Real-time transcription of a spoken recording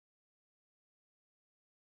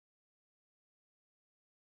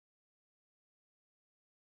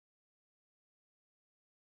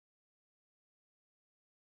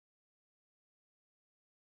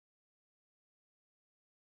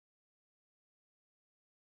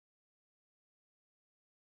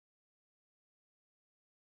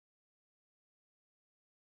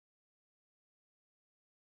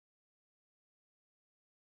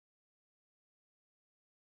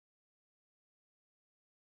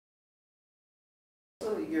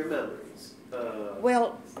some of your memories?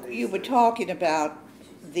 Well, you were talking about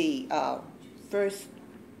the first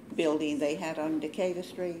building they had on Decatur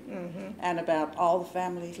Street, and about all the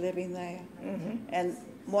families living there. And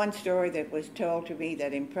one story that was told to me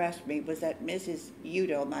that impressed me was that Mrs.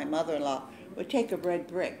 Udo, my mother-in-law, would take a red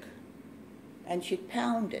brick and she'd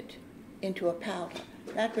pound it into a powder.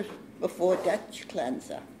 That was before Dutch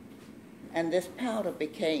cleanser. And this powder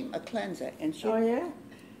became a cleanser, and she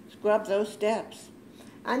scrubbed those steps.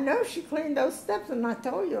 I know she cleaned those steps, and I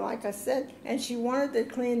told you, like I said, and she wanted to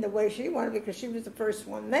clean the way she wanted because she was the first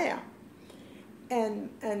one there. And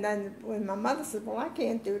then when my mother said, well, I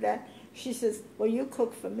can't do that, she says, well, you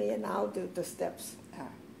cook for me and I'll do the steps.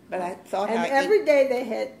 But I thought and every day they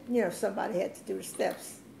had, you know, somebody had to do the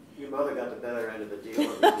steps. Your mother got the better end of the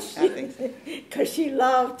deal. I think so. Because she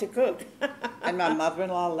loved to cook. And my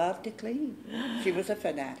mother-in-law loved to clean. She was a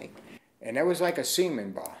fanatic. And that was like a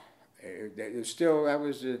seaman bar. It was still, that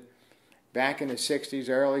was back in the 60s,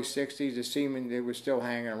 early 60s, the seamen, they were still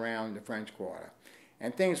hanging around the French Quarter.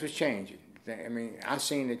 And things was changing. I mean, I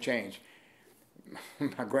seen it change.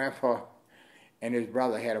 My grandpa and his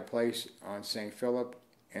brother had a place on St. Philip,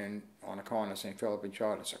 and on the corner of St. Philip and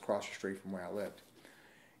Chartres, across the street from where I lived.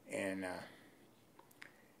 And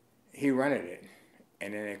he rented it,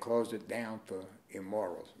 and then they closed it down for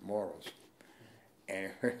immorals, morals.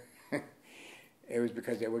 And it was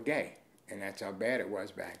because they were gay, and that's how bad it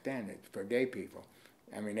was back then for gay people.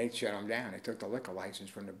 I mean, they shut them down. They took the liquor license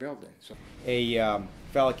from the building. So a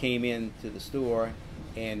fella came into the store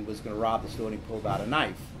and was going to rob the store, and he pulled out a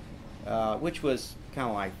knife, which was kind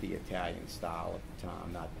of like the Italian style at the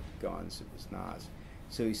time, not guns, it was knives.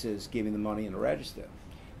 So he says, give me the money in the register.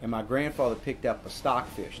 And my grandfather picked up a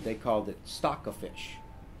stockfish. They called it stockafish.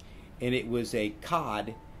 And it was a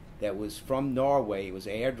cod that was from Norway. It was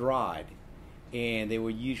air dried. And they were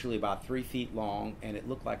usually about 3 feet long, and it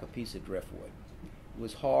looked like a piece of driftwood. It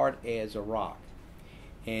was hard as a rock.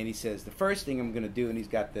 And he says, the first thing I'm going to do, and he's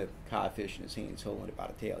got the codfish in his hands holding it by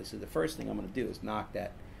the tail. He said, the first thing I'm going to do is knock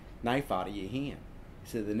that knife out of your hand. He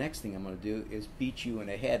said, the next thing I'm going to do is beat you in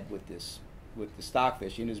the head with this, with the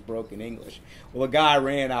stockfish, in his broken English. Well, the guy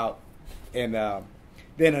ran out, and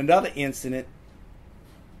then another incident,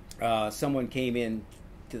 someone came in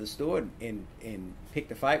to the store and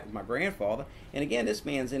picked a fight with my grandfather. And again, this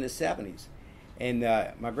man's in his 70s. And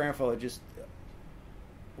my grandfather just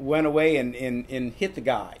went away and hit the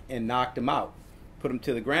guy and knocked him out, put him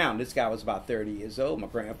to the ground. This guy was about 30 years old. My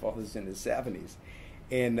grandfather's in his 70s.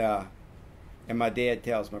 And my dad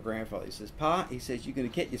tells my grandfather, he says, Pa, he says, you're going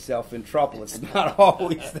to get yourself in trouble. It's not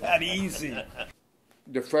always that easy.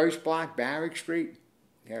 The first block, Barrack Street,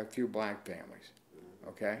 had a few black families,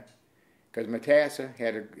 okay? Because Matassa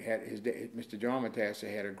Mr. John Matassa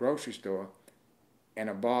had a grocery store and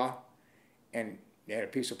a bar, and they had a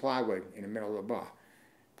piece of plywood in the middle of the bar.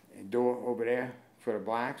 A door over there for the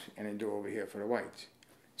blacks, and a door over here for the whites.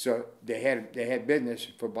 So they had business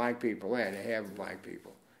for black people there. They have black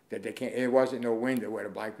people. That they can't. It wasn't no window where the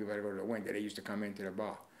black people had to go to the window. They used to come into the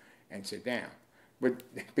bar and sit down. But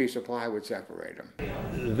the piece of ply would separate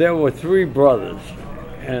them. There were 3 brothers,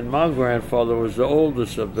 and my grandfather was the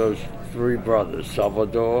oldest of those 3 brothers,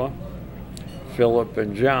 Salvador, Philip,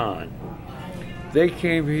 and John. They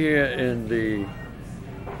came here in the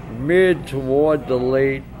mid toward the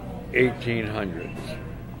late 1800s.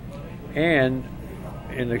 And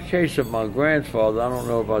in the case of my grandfather, I don't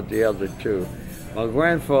know about the other 2, my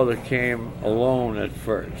grandfather came alone at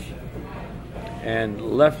first and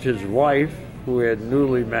left his wife, who had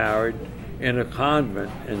newly married, in a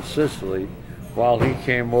convent in Sicily while he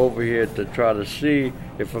came over here to try to see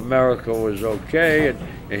if America was okay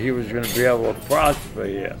and he was going to be able to prosper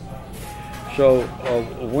here. So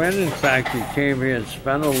when in fact he came here and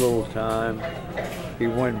spent a little time, he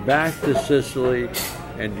went back to Sicily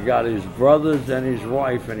and got his brothers and his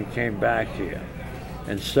wife, and he came back here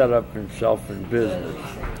and set up himself in business.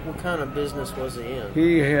 What kind of business was he in?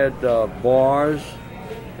 He had bars,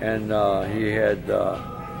 and he had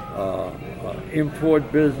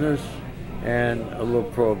import business and a little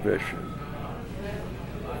prohibition.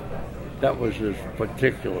 That was his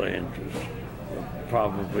particular interest,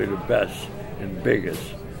 probably the best and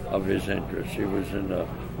biggest of his interests. He was in the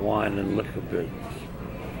wine and liquor business.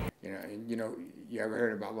 You ever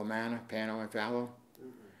heard about La Manna, Pano and Fallow?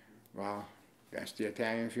 Well, that's the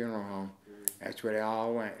Italian funeral home. That's where they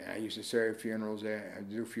all went. I used to serve funerals there. I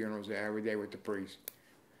do funerals there every day with the priest.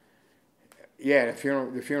 Yeah, the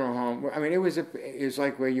funeral home. I mean, it was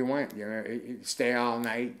like where you went. You stay all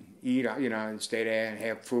night, eat, and stay there and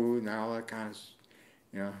have food and all that kind of.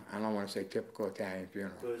 You know, I don't want to say typical Italian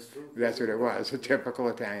funeral. But it's true. That's what it was, a typical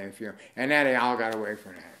Italian funeral. And then they all got away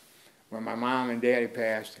from that. When my mom and daddy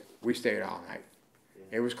passed, we stayed all night.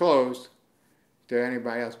 It was closed to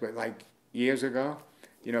anybody else, but like years ago,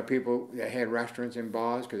 you know, people that had restaurants and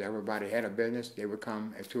bars, because everybody had a business, they would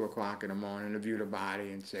come at 2 o'clock in the morning to view the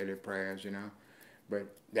body and say their prayers, you know. But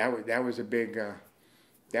that was a big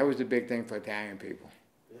thing for Italian people.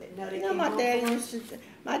 You know, my dad used to.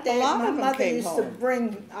 My A lot my of them mother came used to home.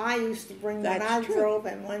 bring. I used to bring when That's I true. drove,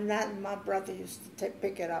 and when that my brother used to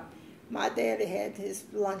pick it up. My daddy had his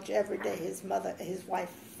lunch every day. His wife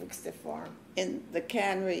fixed it for him. In the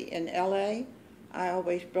cannery in L.A., I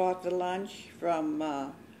always brought the lunch from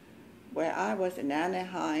where I was in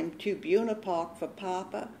Anaheim to Buena Park for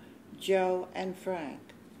Papa, Joe, and Frank.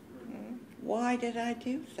 Mm-hmm. Why did I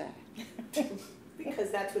do that?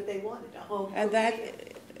 Because that's what they wanted, a home And cooked that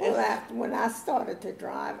meal. Well, when I started to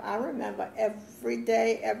drive, I remember every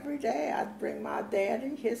day, I'd bring my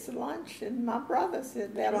daddy his lunch and my brothers their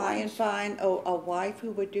try and lunch. find a wife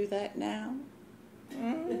who would do that now.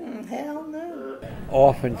 Hell no.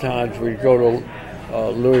 Oftentimes we'd go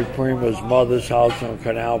to Louis Prima's mother's house on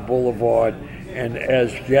Canal Boulevard, and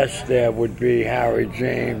as guests there would be Harry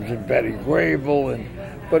James and Betty Grable,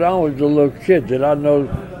 but I was a little kid. Did I know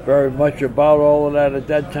very much about all of that at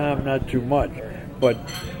that time? Not too much. But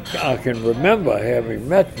I can remember having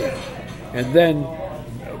met them. And then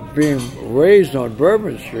being raised on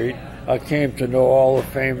Bourbon Street, I came to know all the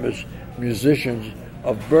famous musicians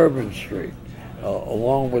of Bourbon Street.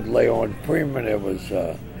 Along with Leon Prima, there was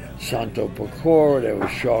Santo Pecora, there was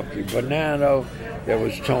Sharky Bonanno, there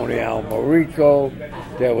was Tony Almarico,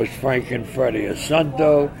 there was Frank and Freddie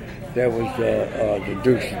Asunto, there was the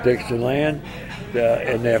Dukes of Dixieland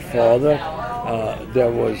and their father.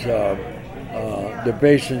 There was the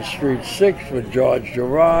Basin Street Six with George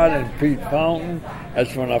Gerard and Pete Fountain.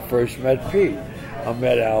 That's when I first met Pete. I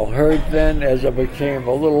met Al Hurt then as I became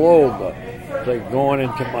a little older, like going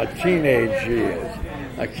into my teenage years.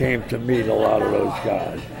 I came to meet a lot of those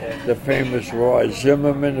guys. The famous Roy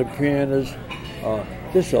Zimmerman, the pianist.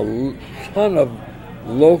 Just a ton of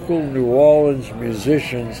local New Orleans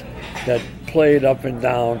musicians that played up and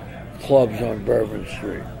down clubs on Bourbon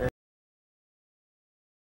Street.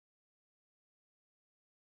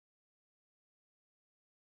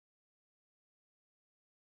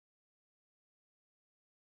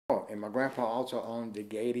 Oh, and my grandpa also owned the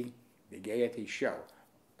Gaiety Show,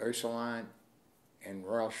 Ursuline and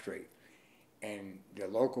Royal Street. And the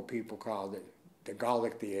local people called it the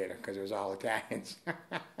Garlic Theater because it was all Italians.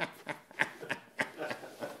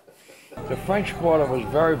 The French Quarter was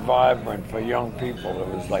very vibrant for young people. It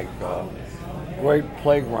was like a great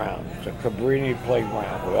playground, the Cabrini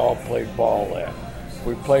playground. We all played ball there.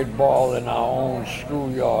 We played ball in our own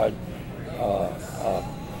schoolyard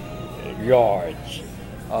yards.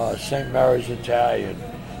 St. Mary's Italian,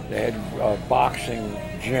 they had a boxing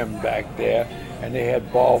gym back there, and they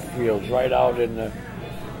had ball fields right out in the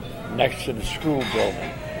next to the school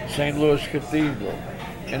building. St. Louis Cathedral.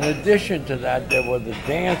 In addition to that, there were the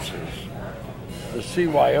dances. The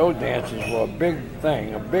CYO dances were a big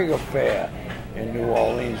thing, a big affair in New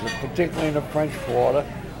Orleans, and particularly in the French Quarter,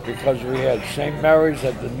 because we had St. Mary's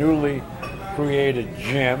at the newly created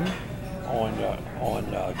gym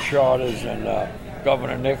on Charters and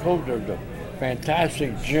Governor Nichols. There was a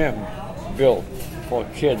fantastic gym built for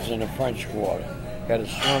kids in the French Quarter. Had a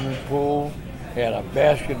swimming pool, had a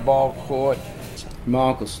basketball court. My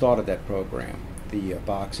uncle started that program, the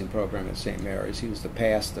boxing program at St. Mary's. He was the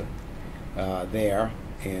pastor there,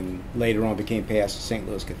 and later on became pastor of St.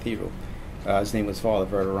 Louis Cathedral. His name was Father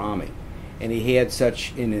Verderami. And he had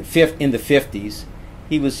such, in the 50s,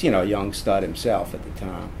 he was, a young stud himself at the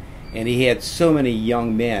time. And he had so many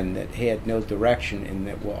young men that had no direction and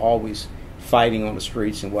that were always fighting on the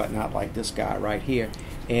streets and whatnot, like this guy right here.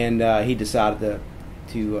 And he decided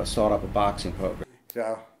to start up a boxing program.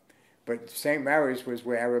 So, but St. Mary's was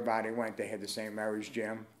where everybody went. They had the St. Mary's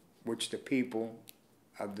gym, which the people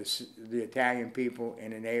of the Italian people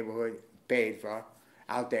in the neighborhood paid for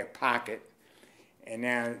out their pocket. And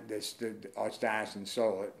now the Archdiocese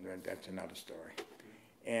sold it. But that's another story.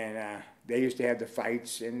 And they used to have the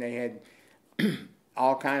fights, and they had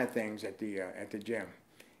all kind of things at the gym.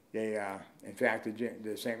 They, in fact,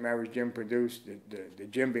 the St. Mary's gym produced the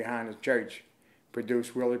gym behind the church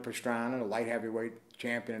produced Willie Pastrana, the light heavyweight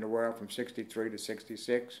champion of the world from '63 to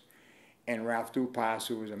 '66, and Ralph Dupas,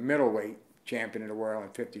 who was a middleweight champion of the world in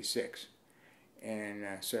 '56. And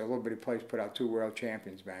so a little bitty place put out 2 world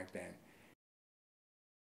champions back then.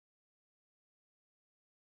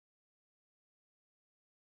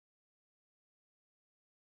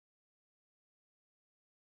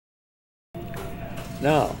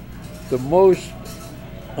 Now, the most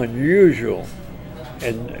unusual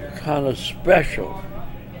and kind of special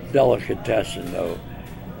delicatessen, though,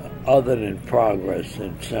 other than Progress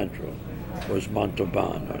in Central, was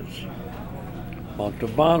Montalbano's.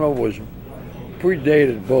 Montalbano was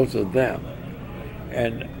predated both of them,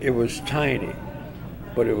 and it was tiny,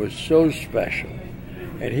 but it was so special.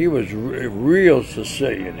 And he was real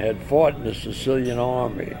Sicilian, had fought in the Sicilian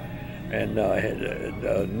army, and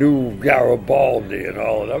knew Garibaldi and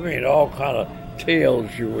all that. I mean, all kind of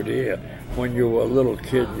tales you would hear when you were a little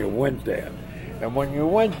kid and you went there. And when you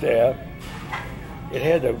went there, it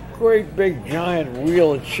had a great big giant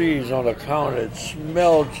wheel of cheese on the counter. It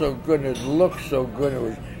smelled so good and it looked so good. It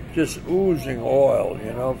was just oozing oil,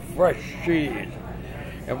 you know, fresh cheese.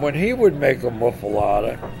 And when he would make a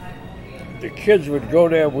muffalata, the kids would go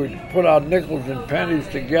there, we'd put our nickels and pennies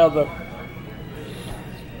together.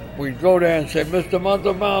 We'd go there and say, Mr.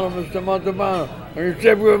 Montalbano, Mr. Montalbano. And he'd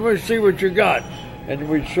say, well, let me see what you got. And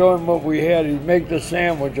we'd show him what we had. He'd make the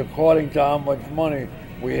sandwich according to how much money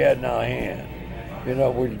we had in our hand. You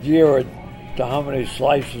know, we'd gear it to how many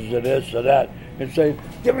slices of this or that, and say,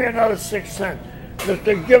 give me another 6 cents.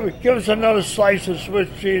 Mister, give us another slice of Swiss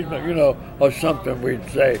cheese, you know, or something we'd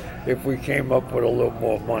say if we came up with a little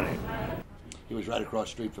more money. He was right across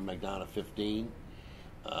the street from McDonough 15.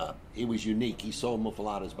 He was unique. He sold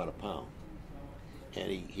muffaladas by the pound.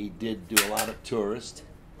 And he did do a lot of tourists.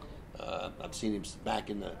 I've seen him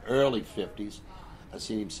back in the early 50s. I've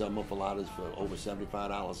seen him sell muffaladas for over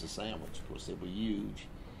 $75 a sandwich. Of course, they were huge.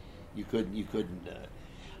 You couldn't.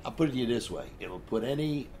 I'll put it to you this way: it will put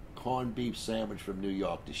any corned beef sandwich from New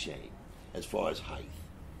York to shame, as far as height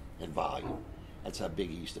and volume. That's how big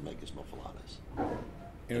he used to make his muffaladas.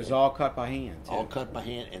 It was all cut by hand. Too. All cut by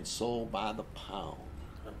hand and sold by the pound.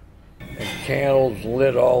 And candles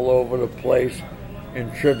lit all over the place in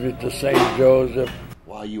tribute to St. Joseph.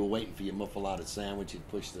 While you were waiting for your muffalata sandwich, you'd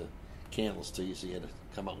push the candles to you, so you had to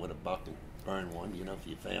come up with a buck and burn one, you know, for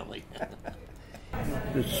your family.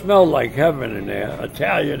 It smelled like heaven in there,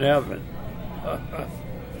 Italian heaven.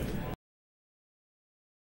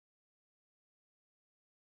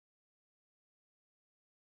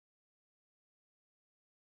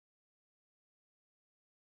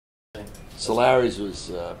 Solari's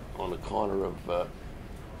was on the corner of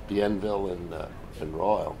Bienville and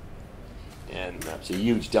Royal, and it's a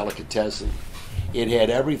huge delicatessen. It had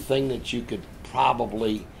everything that you could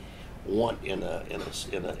probably want in a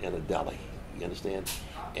deli. You understand?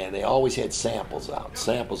 And they always had samples out.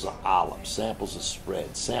 Samples of olives, samples of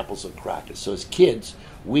spread, samples of crackers. So as kids,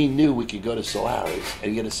 we knew we could go to Solari's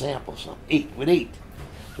and get a sample of something. We'd eat.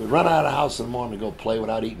 So we'd run out of the house in the morning to go play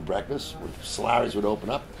without eating breakfast. When Solari's would open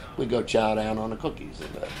up, we'd go chow down on the cookies and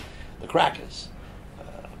the crackers.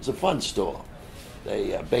 It was a fun store.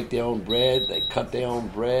 They baked their own bread. They cut their own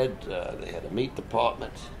bread. They had a meat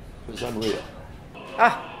department. It was unreal.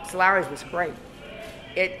 Solari's was great.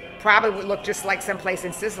 It probably would look just like someplace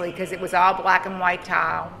in Sicily because it was all black and white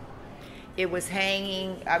tile. It was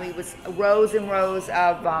hanging, it was rows and rows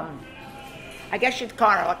of, I guess you'd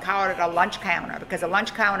call it a lunch counter, because a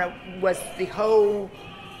lunch counter was the whole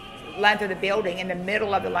length of the building. In the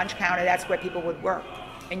middle of the lunch counter, that's where people would work.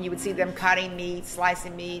 And you would see them cutting meat,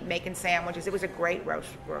 slicing meat, making sandwiches. It was a great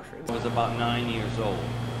grocery. I was about 9 years old.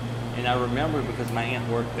 And I remember because my aunt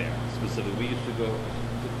worked there specifically. We used to go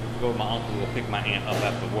with my uncle to pick my aunt up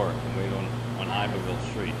after work and wait on Iberville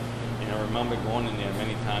Street. And I remember going in there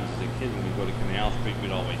many times as a kid. When we'd go to Canal Street,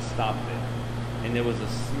 we'd always stop there. And there was a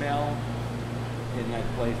smell in that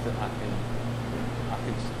place that I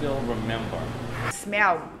can still remember. The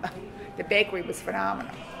smell, the bakery was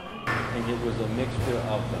phenomenal. And it was a mixture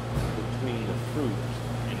of between the fruit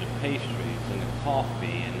and the pastries and the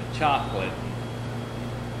coffee and the chocolate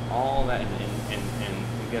and all that, and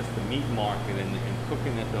I guess the meat market and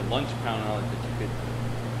cooking at the lunch counter that you could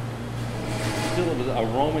still, there was an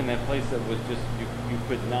aroma in that place that was just you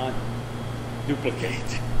could not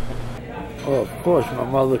duplicate. Well, of course, my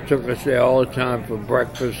mother took us there all the time for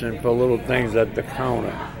breakfast and for little things at the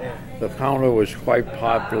counter. The counter was quite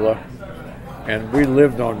popular. And we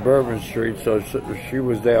lived on Bourbon Street, so she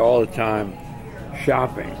was there all the time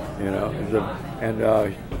shopping, you know. And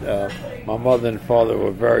my mother and father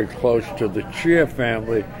were very close to the Cheer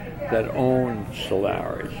family that owned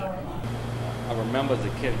Solari's. I remember as a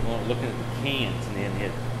kid looking at the cans, and they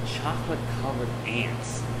had chocolate-covered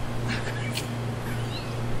ants.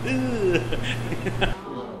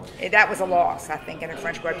 That was a loss, I think, in the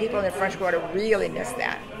French Quarter. People in the French Quarter really missed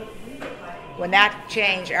that. When that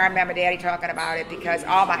changed, I remember Daddy talking about it, because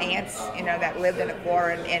all my aunts, you know, that lived in the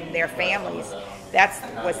quarter and their families,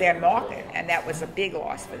 That was their market, and that was a big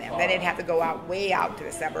loss for them. They didn't have to go out way out to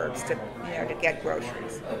the suburbs to, to get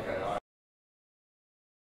groceries.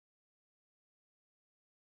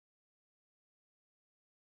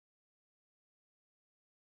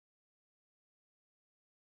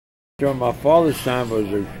 During my father's time, it was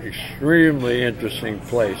an extremely interesting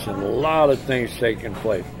place and a lot of things taking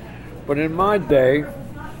place. But in my day,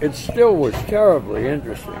 it still was terribly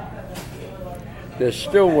interesting. There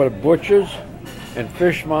still were butchers and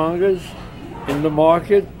fishmongers in the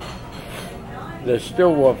market. There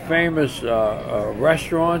still were famous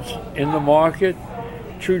restaurants in the market.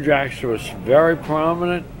 Trujack's was very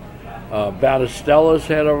prominent. Battistella's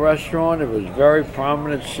had a restaurant. It was very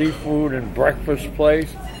prominent seafood and breakfast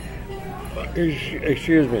place.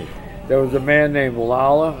 Excuse me. There was a man named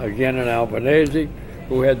Loyola, again in Albanese,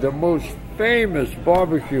 who had the most famous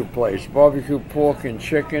barbecue place, barbecue pork and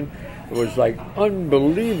chicken. It was like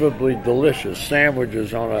unbelievably delicious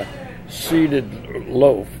sandwiches on a seeded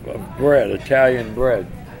loaf of bread, Italian bread.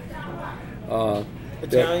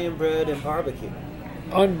 Italian bread and barbecue.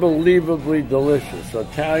 Unbelievably delicious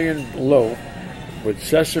Italian loaf with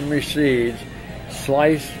sesame seeds,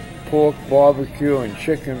 sliced pork barbecue and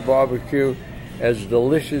chicken barbecue, as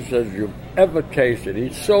delicious as you've ever tasted.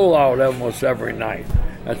 He sold out almost every night.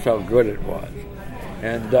 That's how good it was.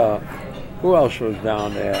 And who else was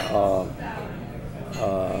down there?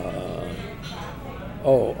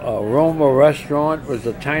 Roma Restaurant was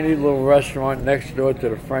a tiny little restaurant next door to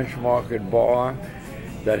the French Market Bar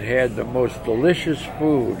that had the most delicious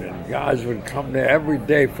food, and guys would come there every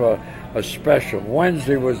day for a special.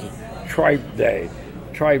 Wednesday was tripe day.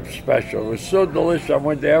 Tripe special. It was so delicious. I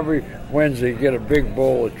went there every Wednesday to get a big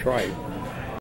bowl of tripe.